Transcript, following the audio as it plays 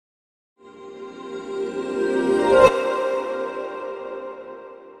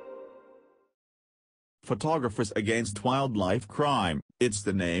Photographers Against Wildlife Crime. It's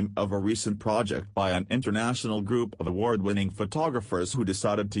the name of a recent project by an international group of award-winning photographers who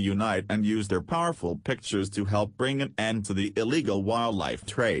decided to unite and use their powerful pictures to help bring an end to the illegal wildlife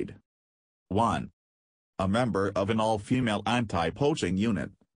trade. 1. A member of an all-female anti-poaching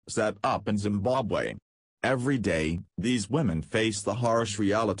unit, set up in Zimbabwe. Every day, these women face the harsh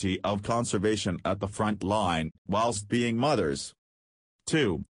reality of conservation at the front line, whilst being mothers.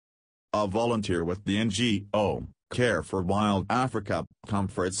 2. A volunteer with the NGO, Care for Wild Africa,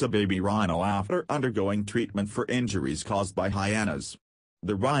 comforts a baby rhino after undergoing treatment for injuries caused by hyenas.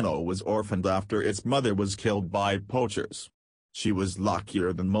 The rhino was orphaned after its mother was killed by poachers. She was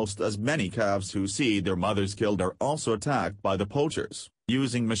luckier than most, as many calves who see their mothers killed are also attacked by the poachers,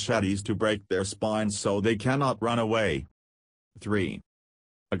 using machetes to break their spines so they cannot run away. 3.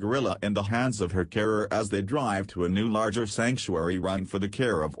 A gorilla in the hands of her carer as they drive to a new larger sanctuary run for the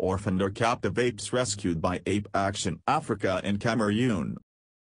care of orphaned or captive apes rescued by Ape Action Africa in Cameroon.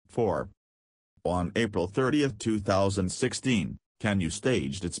 4. On April 30, 2016, Kenya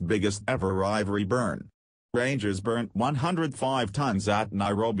staged its biggest ever ivory burn. Rangers burnt 105 tons at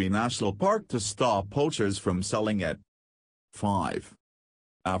Nairobi National Park to stop poachers from selling it. 5.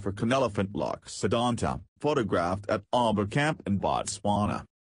 African elephant Loxodonta, photographed at Aba Camp in Botswana.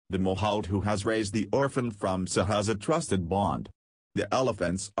 The Mohout who has raised the orphan from Sa has a trusted bond. The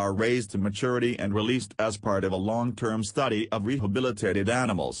elephants are raised to maturity and released as part of a long-term study of rehabilitated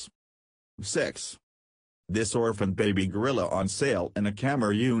animals. 6. This orphan baby gorilla on sale in a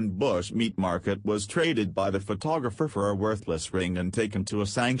Cameroon bush meat market was traded by the photographer for a worthless ring and taken to a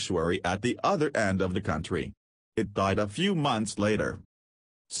sanctuary at the other end of the country. It died a few months later.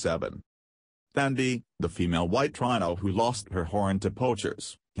 7. Thandi, the female white rhino who lost her horn to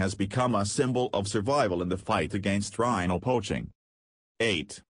poachers, has become a symbol of survival in the fight against rhino poaching.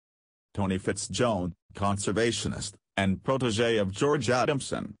 8. Tony Fitzjohn, conservationist, and protege of George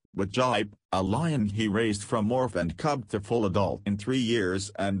Adamson, with Jipe, a lion he raised from orphaned cub to full adult in 3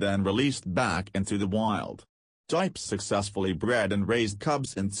 years and then released back into the wild. Jipe successfully bred and raised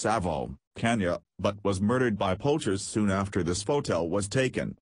cubs in Tsavo, Kenya, but was murdered by poachers soon after this photo was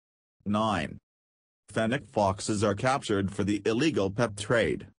taken. 9. Fennec foxes are captured for the illegal pet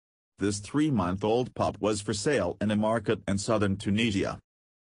trade. This 3-month-old pup was for sale in a market in southern Tunisia.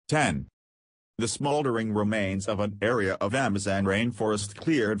 10. The smoldering remains of an area of Amazon rainforest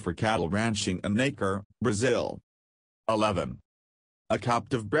cleared for cattle ranching in Acre, Brazil. 11. A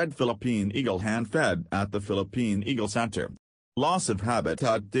captive bred Philippine eagle hand-fed at the Philippine Eagle Center. Loss of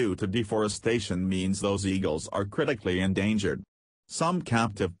habitat due to deforestation means those eagles are critically endangered. Some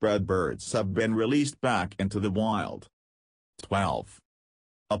captive bred birds have been released back into the wild. 12.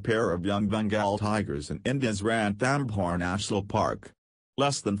 A pair of young Bengal tigers in India's Ranthambore National Park.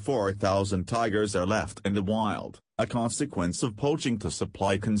 Less than 4,000 tigers are left in the wild, a consequence of poaching to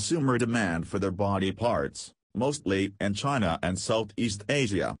supply consumer demand for their body parts, mostly in China and Southeast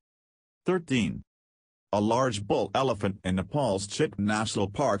Asia. 13. A large bull elephant in Nepal's Chitta National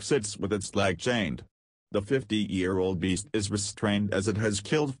Park sits with its leg chained. The 50-year-old beast is restrained as it has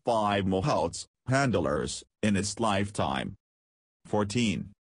killed 5 mohouts, handlers, in its lifetime.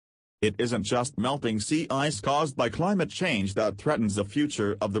 14. It isn't just melting sea ice caused by climate change that threatens the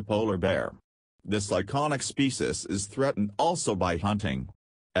future of the polar bear. This iconic species is threatened also by hunting.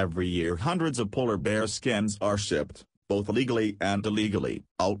 Every year hundreds of polar bear skins are shipped, both legally and illegally,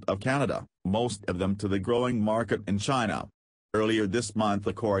 out of Canada, most of them to the growing market in China. Earlier this month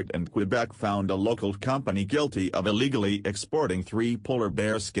a court in Quebec found a local company guilty of illegally exporting 3 polar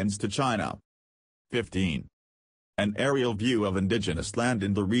bear skins to China. 15. An aerial view of indigenous land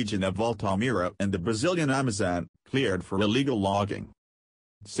in the region of Altamira in the Brazilian Amazon, cleared for illegal logging.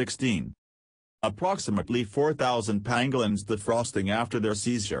 16. Approximately 4,000 pangolins defrosting after their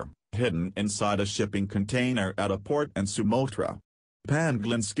seizure, hidden inside a shipping container at a port in Sumatra.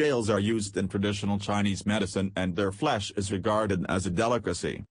 Pangolin scales are used in traditional Chinese medicine and their flesh is regarded as a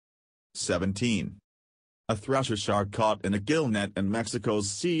delicacy. 17. A thresher shark caught in a gill net in Mexico's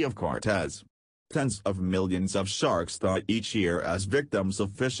Sea of Cortez. Tens of millions of sharks die each year as victims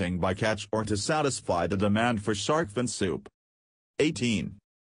of fishing bycatch or to satisfy the demand for shark fin soup. 18.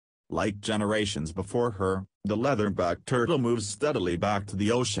 Like generations before her, the leatherback turtle moves steadily back to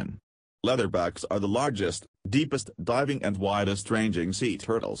the ocean. Leatherbacks are the largest, deepest diving and widest ranging sea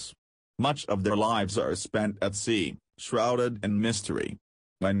turtles. Much of their lives are spent at sea, shrouded in mystery.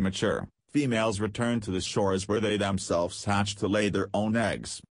 When mature, females return to the shores where they themselves hatch to lay their own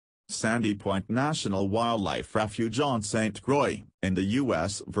eggs. Sandy Point National Wildlife Refuge on St. Croix, in the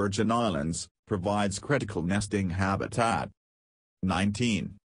U.S. Virgin Islands, provides critical nesting habitat.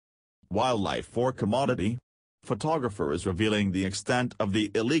 19. Wildlife for commodity. Photographer is revealing the extent of the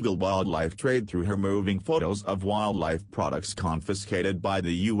illegal wildlife trade through removing photos of wildlife products confiscated by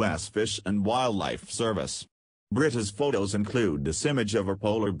the U.S. Fish and Wildlife Service. Brita's photos include this image of a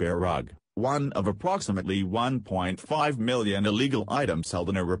polar bear rug, one of approximately 1.5 million illegal items held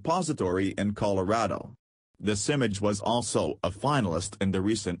in a repository in Colorado. This image was also a finalist in the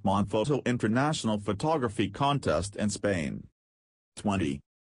recent Monphoto International Photography Contest in Spain. 20.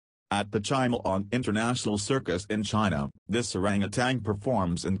 At the Chimelong International Circus in China, this orangutan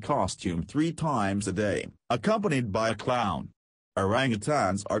performs in costume 3 times a day, accompanied by a clown.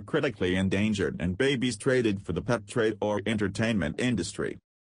 Orangutans are critically endangered and babies traded for the pet trade or entertainment industry.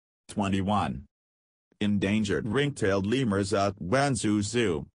 21. Endangered ring-tailed lemurs at Wanzhou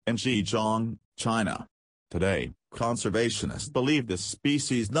Zoo, in Zhejiang, China. Today, conservationists believe this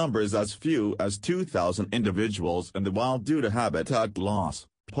species numbers as few as 2,000 individuals in the wild due to habitat loss,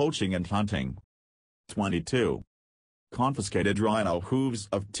 poaching and hunting. 22. Confiscated rhino hooves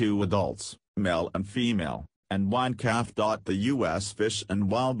of 2 adults, male and female, and 1 calf. The U.S. Fish and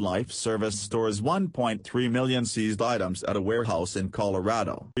Wildlife Service stores 1.3 million seized items at a warehouse in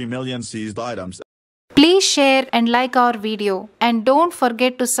Colorado. 3 million seized items. Please share and like our video, and don't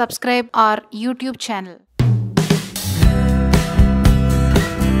forget to subscribe our YouTube channel.